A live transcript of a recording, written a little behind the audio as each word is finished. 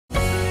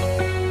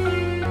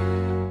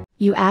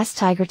You ask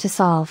Tiger to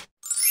solve.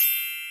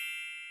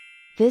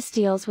 This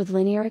deals with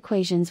linear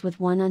equations with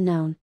one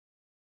unknown.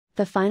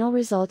 The final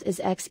result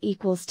is x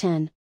equals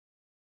 10.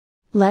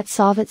 Let's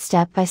solve it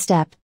step by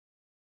step.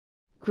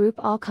 Group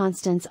all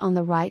constants on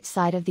the right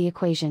side of the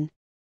equation.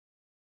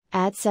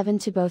 Add 7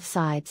 to both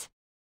sides.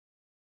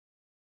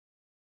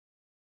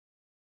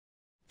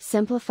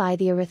 Simplify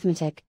the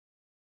arithmetic.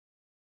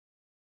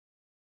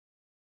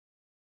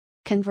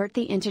 Convert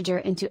the integer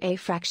into a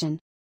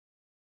fraction.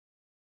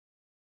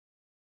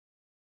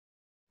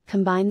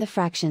 Combine the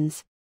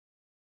fractions.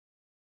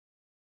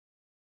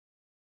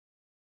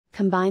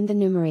 Combine the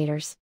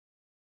numerators.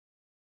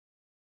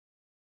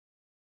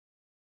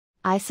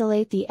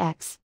 Isolate the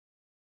x.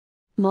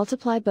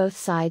 Multiply both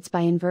sides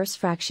by inverse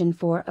fraction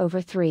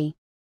 4/3.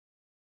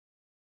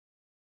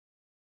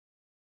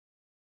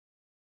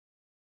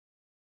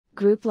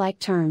 Group like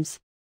terms.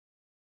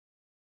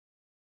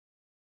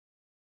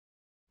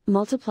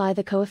 Multiply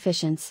the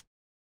coefficients.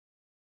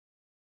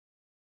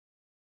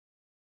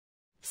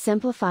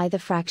 Simplify the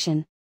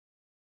fraction.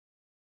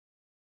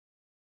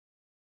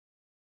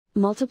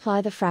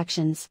 Multiply the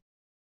fractions.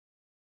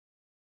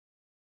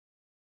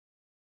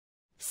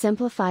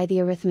 Simplify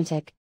the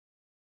arithmetic.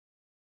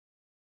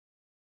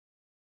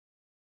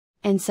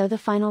 And so the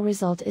final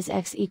result is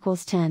x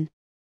equals 10.